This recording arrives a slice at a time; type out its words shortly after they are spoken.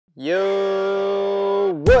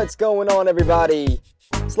Yo, what's going on, everybody?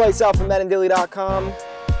 Slice out from MaddenDaily.com,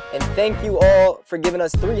 and thank you all for giving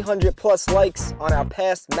us 300 plus likes on our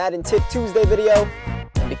past Madden Tip Tuesday video.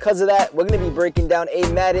 And because of that, we're going to be breaking down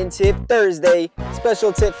a Madden Tip Thursday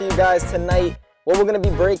special tip for you guys tonight. What we're going to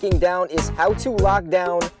be breaking down is how to lock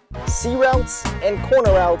down C routes and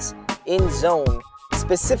corner routes in zone.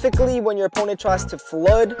 Specifically when your opponent tries to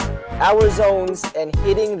flood our zones and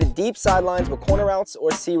hitting the deep sidelines with corner routes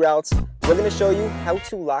or C routes, we're going to show you how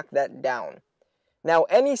to lock that down. Now,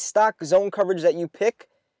 any stock zone coverage that you pick,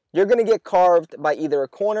 you're going to get carved by either a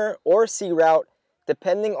corner or a C route,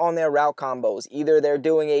 depending on their route combos. Either they're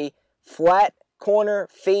doing a flat corner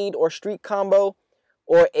fade or streak combo,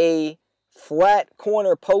 or a flat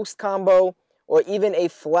corner post combo, or even a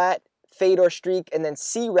flat fade or streak and then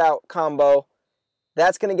C route combo.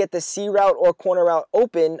 That's going to get the C route or corner route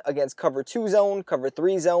open against cover 2 zone, cover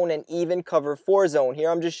 3 zone, and even cover 4 zone. Here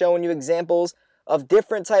I'm just showing you examples of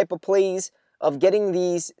different type of plays of getting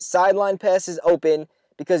these sideline passes open,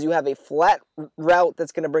 because you have a flat route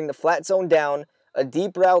that's going to bring the flat zone down, a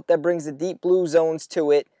deep route that brings the deep blue zones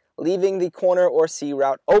to it, leaving the corner or C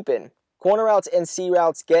route open. Corner routes and C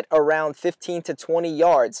routes get around 15 to 20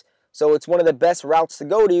 yards. So it's one of the best routes to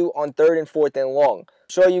go to on 3rd and 4th and long. I'm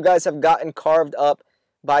sure you guys have gotten carved up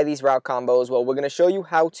by these route combos. Well, we're going to show you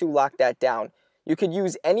how to lock that down. You could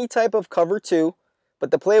use any type of cover 2, but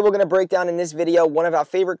the play we're going to break down in this video, one of our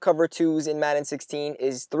favorite cover 2s in Madden 16,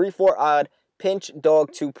 is 3-4 odd pinch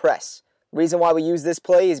dog 2 press. The reason why we use this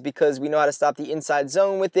play is because we know how to stop the inside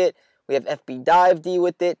zone with it. We have FB dive D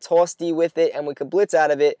with it, toss D with it, and we could blitz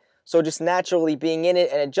out of it. So just naturally being in it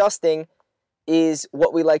and adjusting is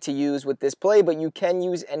what we like to use with this play, but you can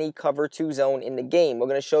use any cover 2 zone in the game. We're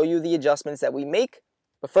going to show you the adjustments that we make.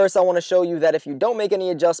 But first, I want to show you that if you don't make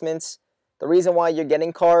any adjustments, the reason why you're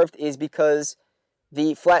getting carved is because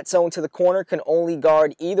the flat zone to the corner can only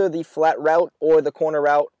guard either the flat route or the corner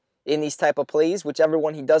route in these type of plays. Whichever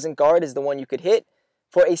one he doesn't guard is the one you could hit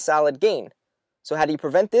for a solid gain. So how do you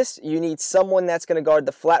prevent this? You need someone that's going to guard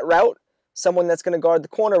the flat route, someone that's going to guard the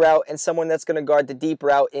corner route, and someone that's going to guard the deep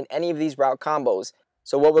route in any of these route combos.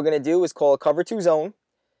 So what we're going to do is call a cover 2 zone,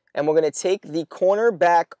 and we're going to take the corner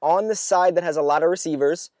back on the side that has a lot of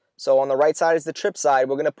receivers. So on the right side is the trip side.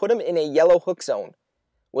 We're going to put him in a yellow hook zone.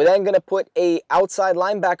 We're then going to put a outside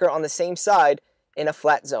linebacker on the same side in a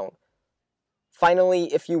flat zone.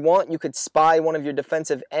 Finally, if you want, you could spy one of your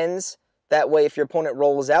defensive ends. That way, if your opponent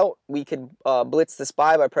rolls out, we could blitz the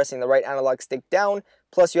spy by pressing the right analog stick down.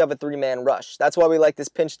 Plus, you have a 3-man rush. That's why we like this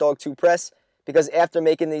pinch dog 2 press, because after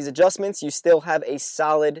making these adjustments, you still have a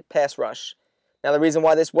solid pass rush. Now, the reason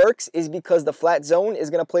why this works is because the flat zone is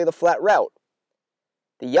going to play the flat route.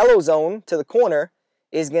 The yellow zone to the corner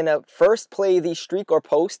is going to first play the streak or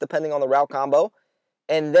post, depending on the route combo,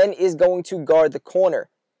 and then is going to guard the corner.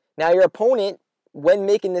 Now, your opponent, when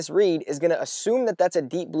making this read, is going to assume that that's a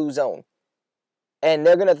deep blue zone, and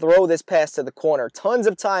they're going to throw this pass to the corner. Tons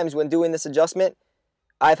of times when doing this adjustment,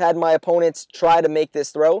 I've had my opponents try to make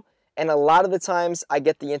this throw, and a lot of the times I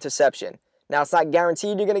get the interception. Now, it's not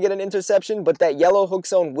guaranteed you're going to get an interception, but that yellow hook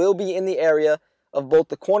zone will be in the area of both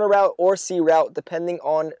the corner route or C route, depending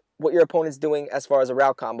on what your opponent's doing as far as a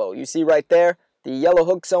route combo. You see right there, the yellow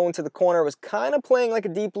hook zone to the corner was kind of playing like a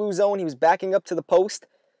deep blue zone. He was backing up to the post,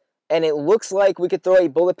 and it looks like we could throw a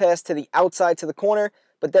bullet pass to the outside to the corner,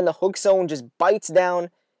 but then the hook zone just bites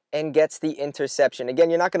down and gets the interception.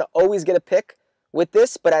 Again, you're not going to always get a pick with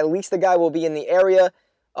this, but at least the guy will be in the area.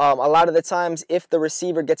 A lot of the times, if the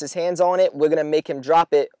receiver gets his hands on it, we're going to make him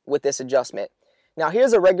drop it with this adjustment. Now,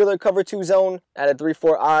 here's a regular cover 2 zone at a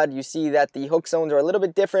 3-4 odd. You see that the hook zones are a little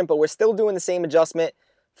bit different, but we're still doing the same adjustment.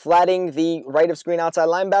 Flatting the right of screen outside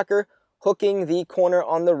linebacker, hooking the corner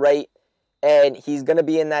on the right, and he's going to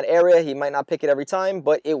be in that area. He might not pick it every time,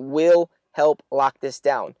 but it will help lock this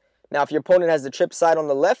down. Now, if your opponent has the trip side on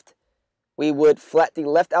the left, we would flat the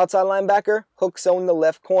left outside linebacker, hook zone the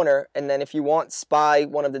left corner, and then if you want, spy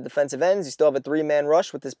one of the defensive ends. You still have a 3-man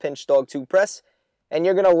rush with this pinch dog 2 press, and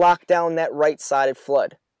you're going to lock down that right-sided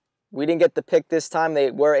flood. We didn't get the pick this time. They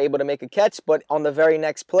were able to make a catch, but on the very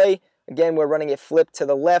next play, again, we're running it flip to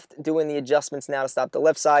the left, doing the adjustments now to stop the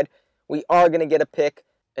left side. We are going to get a pick,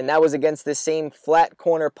 and that was against this same flat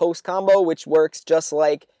corner post combo, which works just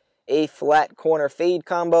like a flat corner fade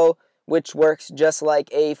combo, which works just like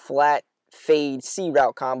a flat fade C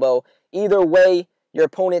route combo. Either way, your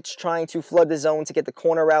opponent's trying to flood the zone to get the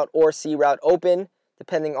corner route or C route open,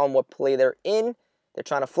 depending on what play they're in. They're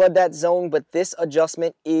trying to flood that zone, but this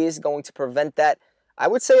adjustment is going to prevent that, I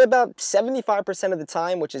would say about 75% of the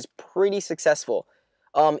time, which is pretty successful.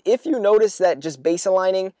 If you notice that just base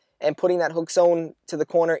aligning and putting that hook zone to the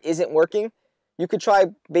corner isn't working, you could try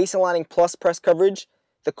base aligning plus press coverage.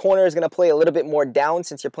 The corner is going to play a little bit more down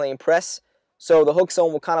since you're playing press, so the hook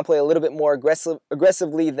zone will kind of play a little bit more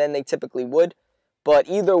aggressively than they typically would. But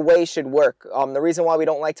either way should work. The reason why we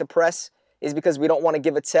don't like to press is because we don't want to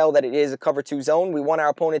give a tell that it is a cover 2 zone. We want our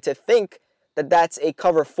opponent to think that that's a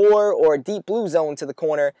cover 4 or a deep blue zone to the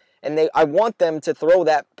corner, and I want them to throw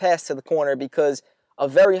that pass to the corner because a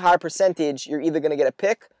very high percentage, you're either going to get a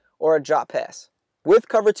pick or a drop pass. With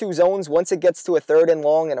cover 2 zones, once it gets to a 3rd and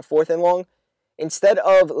long and a 4th and long, instead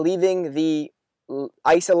of leaving the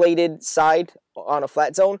isolated side on a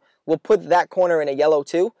flat zone, we'll put that corner in a yellow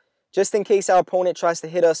too, just in case our opponent tries to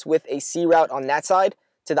hit us with a C route on that side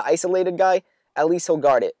to the isolated guy. At least he'll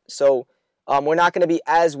guard it. So we're not going to be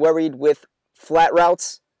as worried with flat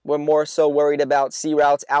routes. We're more so worried about C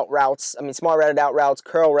routes, out routes, smart routed out routes,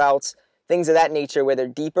 curl routes, things of that nature where they're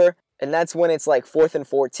deeper. And that's when it's like 4th and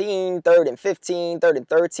 14, 3rd and 15, 3rd and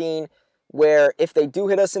 13, where if they do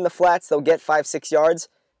hit us in the flats, they'll get 5-6 yards,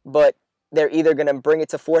 but they're either going to bring it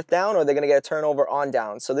to 4th down or they're going to get a turnover on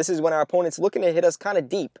down. So this is when our opponent's looking to hit us kind of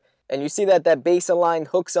deep. And you see that base aligned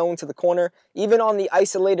hook zone to the corner, even on the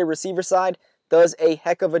isolated receiver side, does a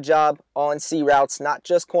heck of a job on C routes, not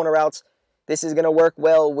just corner routes. This is going to work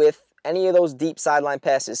well with any of those deep sideline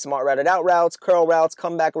passes, smart routed out routes, curl routes,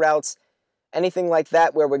 comeback routes, anything like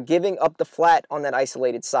that where we're giving up the flat on that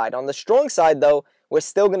isolated side. On the strong side, though, we're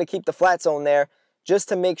still going to keep the flat zone there just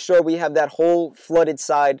to make sure we have that whole flooded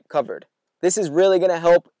side covered. This is really going to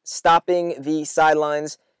help stopping the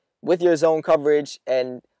sidelines with your zone coverage,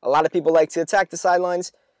 and a lot of people like to attack the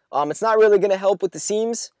sidelines. It's not really going to help with the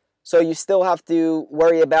seams, so you still have to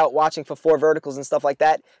worry about watching for 4 verticals and stuff like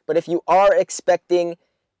that. But if you are expecting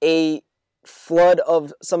a flood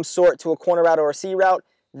of some sort to a corner route or a C route,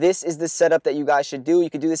 this is the setup that you guys should do. You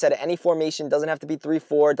can do this at any formation. It doesn't have to be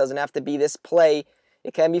 3-4. It doesn't have to be this play.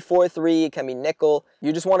 It can be 4-3. It can be nickel.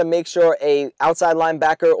 You just want to make sure a outside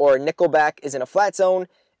linebacker or a nickel back is in a flat zone,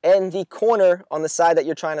 and the corner on the side that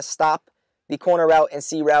you're trying to stop, the corner route and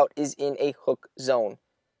C route, is in a hook zone.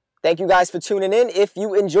 Thank you guys for tuning in. If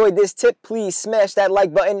you enjoyed this tip, please smash that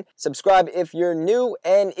like button. Subscribe if you're new.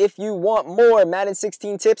 And if you want more Madden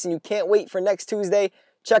 16 tips and you can't wait for next Tuesday,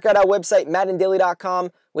 check out our website,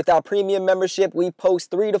 MaddenDaily.com. With our premium membership, we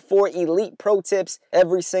post 3 to 4 elite pro tips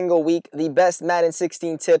every single week. The best Madden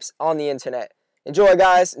 16 tips on the internet. Enjoy,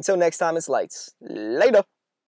 guys. Until next time, it's lights. Later.